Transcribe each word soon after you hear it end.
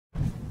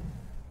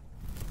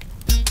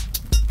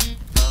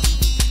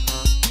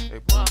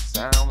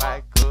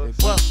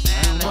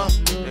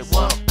They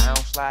wanna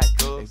bounce like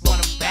us. They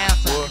wanna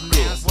bounce like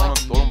us. Wanna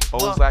throw them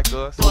bows like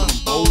us. Throw them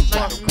bows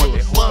like They want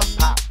that wanna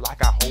pop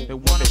like our hoes. They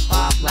wanna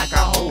pop like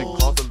our hoes. They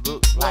cause the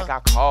look like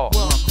our cars.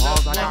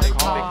 Cars like our They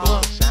cars. go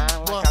to shine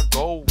like our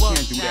gold.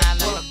 Can't do that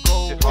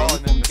Shit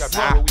hard, and we got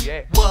where we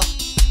at.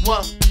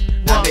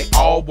 Now they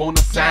all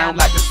wanna sound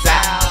like the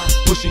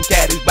South, pushing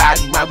caddies,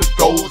 riding around with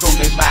goals on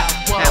their mouth.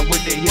 Now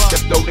when they hit the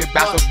flow, they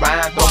bounce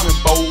around, throwing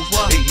bows.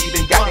 They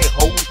even got their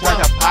hoes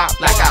trying to pop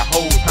like our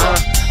hoes, huh?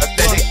 I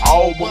said they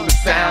all wanna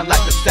sound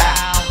like the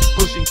South,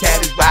 pushing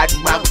caddies, riding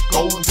around with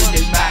goals in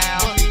their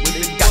mouth. When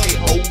they got their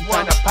hoes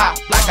trying to pop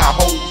like our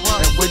hoes,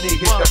 and when they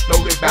hit the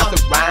flow, they bounce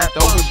around,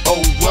 throwing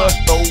bows. What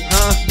bows,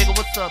 huh? Nigga,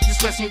 what's up? This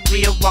question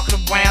real. Walking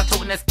around,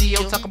 toting that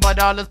steel. Talking about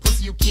all this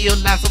pussy you kill.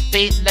 Lines so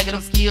fake, lacking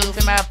them skills.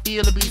 Tell me how I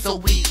feel to be so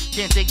weak.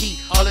 Can't take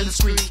heat, all in the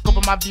streets. Scope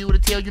of my view to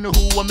tell you know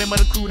who. I'm in my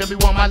crew, that be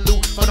want my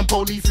loot. For them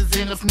polices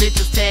and them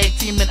snitches. Tag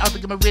teaming, out to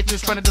get my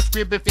riches. Trying to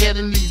describe it fair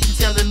than least. You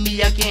telling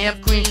me I can't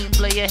have cream.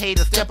 Player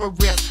hater, step a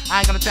risk. I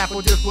ain't gonna time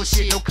for this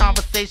bullshit. No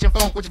conversation,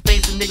 funk with your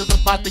face. And niggas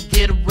about to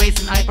get a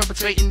racing. I ain't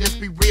perpetrating this,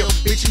 be real.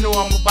 Bitch, you know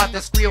I'm about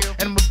that skrill.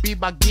 And I'ma be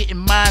about getting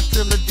mine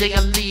till the day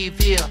I leave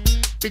here.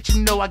 Bitch,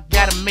 you know I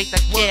gotta make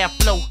that cash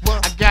flow.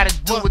 I gotta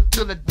do it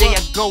till the day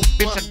I go.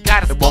 Bitch, I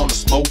gotta They wanna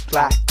smoke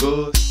like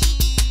us.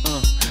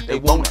 They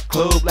wanna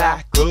club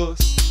like us.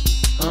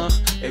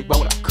 They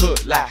wanna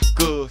cut like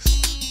us.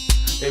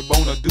 They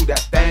wanna do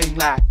that thing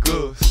like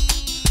us.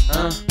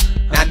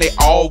 Now they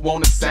all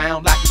wanna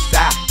sound like the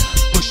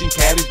South, pushing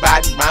caddies,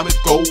 riding around with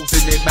goals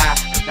in their mouth.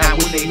 Now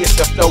when they hit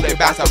the flow, they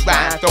bounce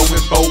around,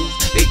 throwing bows.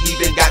 They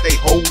even got their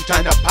hoes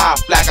trying to pop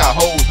like our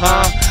hoes,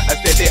 huh? I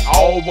said they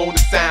all wanna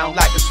sound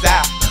like the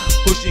South,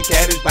 pushing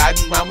caddies,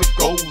 riding around with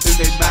goals in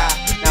their mouth.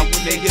 Now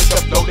when they hit the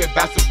flow, they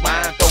bounce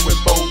around, throwing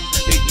bows.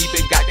 They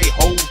even got their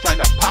hoes trying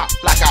to pop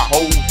like our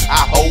hoes,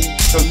 our hoes.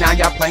 So now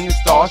y'all playing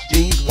stars,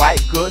 jeans,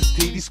 white goods,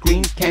 TV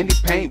screens, candy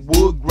paint,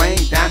 wood grain,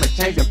 diamond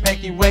chains, and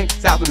pinky ring.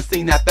 South of the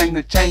scene, that thing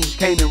to change.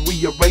 Came and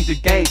rearrange the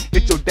game.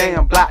 Hit your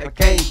damn block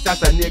again.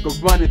 That's a nigga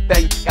running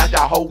things. Got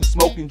y'all hoes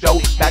smoking Joe.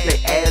 Got their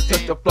ass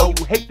touch the flow.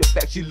 Hate the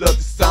fact she love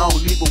the song.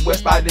 Leave a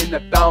west right in the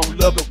thong.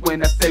 Love it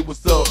when I say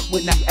what's up.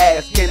 When you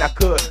ask, can I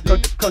cut?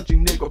 Learn the country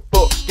nigga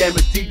fuck.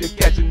 Guaranteed to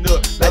catch a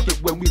nut. Like it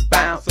when we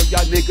bounce. So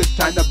y'all niggas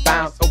trying to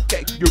bounce.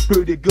 Okay, you're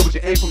pretty good, but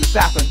you ain't from the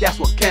South, and that's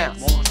what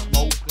counts. Wanna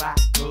smoke like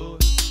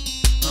us.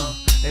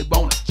 They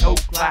wanna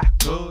choke like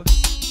us.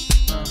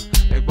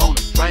 They wanna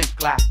drink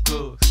like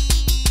us.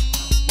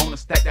 Wanna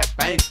stack that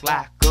bank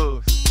like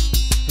us.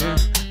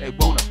 They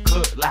wanna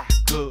cut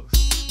like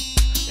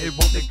us. They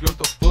want their girls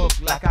to fuck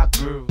like our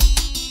girls.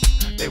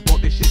 They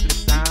want this shit to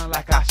sound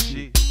like our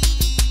shit.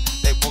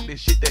 They want this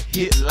shit to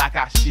hit like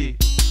our shit.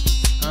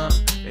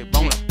 They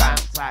wanna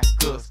bounce like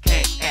us.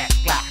 Can't act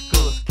like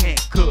us.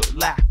 Can't cut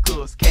like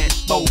us. Can't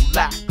smoke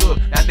like us.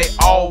 Now they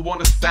all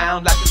wanna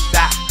sound like the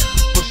South,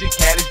 pushing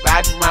caddies,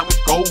 riding around with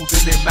goals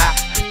in their mouth.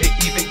 They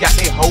even got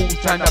their hoes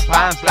trying to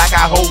bounce like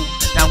our hoes.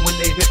 Now when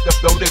they hit the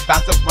flow, they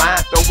bounce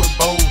around, throwing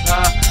bows,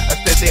 huh? I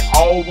said they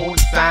all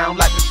wanna sound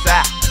like the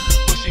South,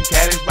 pushing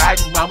caddies,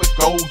 riding around with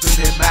goals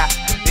in their mouth.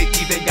 They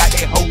even got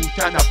their hoes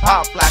trying to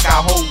pop like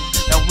our hoes.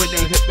 Now when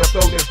they hit the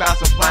flow, they bounce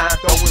around,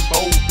 throwing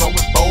bows,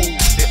 throwing bows.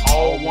 They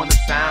all wanna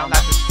sound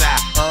like the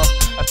South,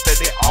 huh? I said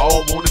they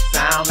all wanna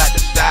sound like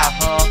the South,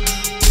 huh?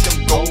 With them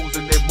goals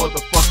in their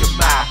motherfucking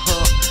mouth,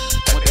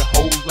 huh? Want their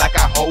hoes like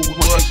our hoes,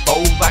 want their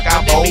bows like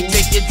our bows. Let me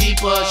take it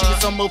deeper, show you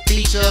some more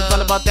features. All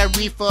about that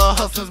reefer,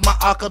 hustling's my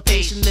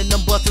occupation. And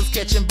them busters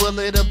catching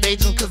bullet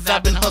evasion. Cause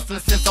I've been hustling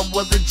since I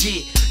was a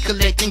G,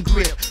 collecting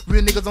grip.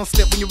 Real niggas don't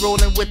slip when you're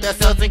rolling with that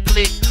southern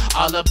click.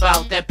 All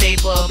about that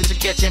paper, bitch,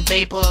 you're catching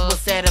vapor.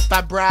 What's sad if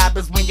I bribe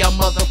is when y'all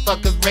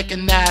motherfuckers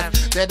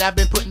recognize that I've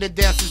been putting it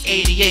down since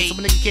 88.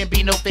 So my nigga can't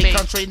be no fake.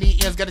 Contrary the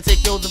ends, gotta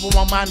take yours if I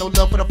want mine. No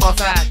love for the false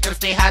side. Gotta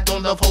stay high,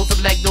 don't love hoes of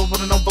black doors.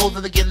 Running on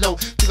bowls to get low.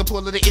 Take a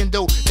pull of the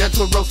endo, down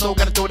to a roast, so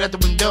gotta throw it out the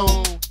window.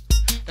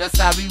 That's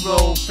how we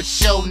roll for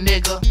show,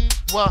 nigga.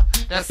 What?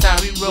 That's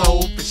how we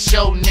roll for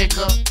show,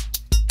 nigga.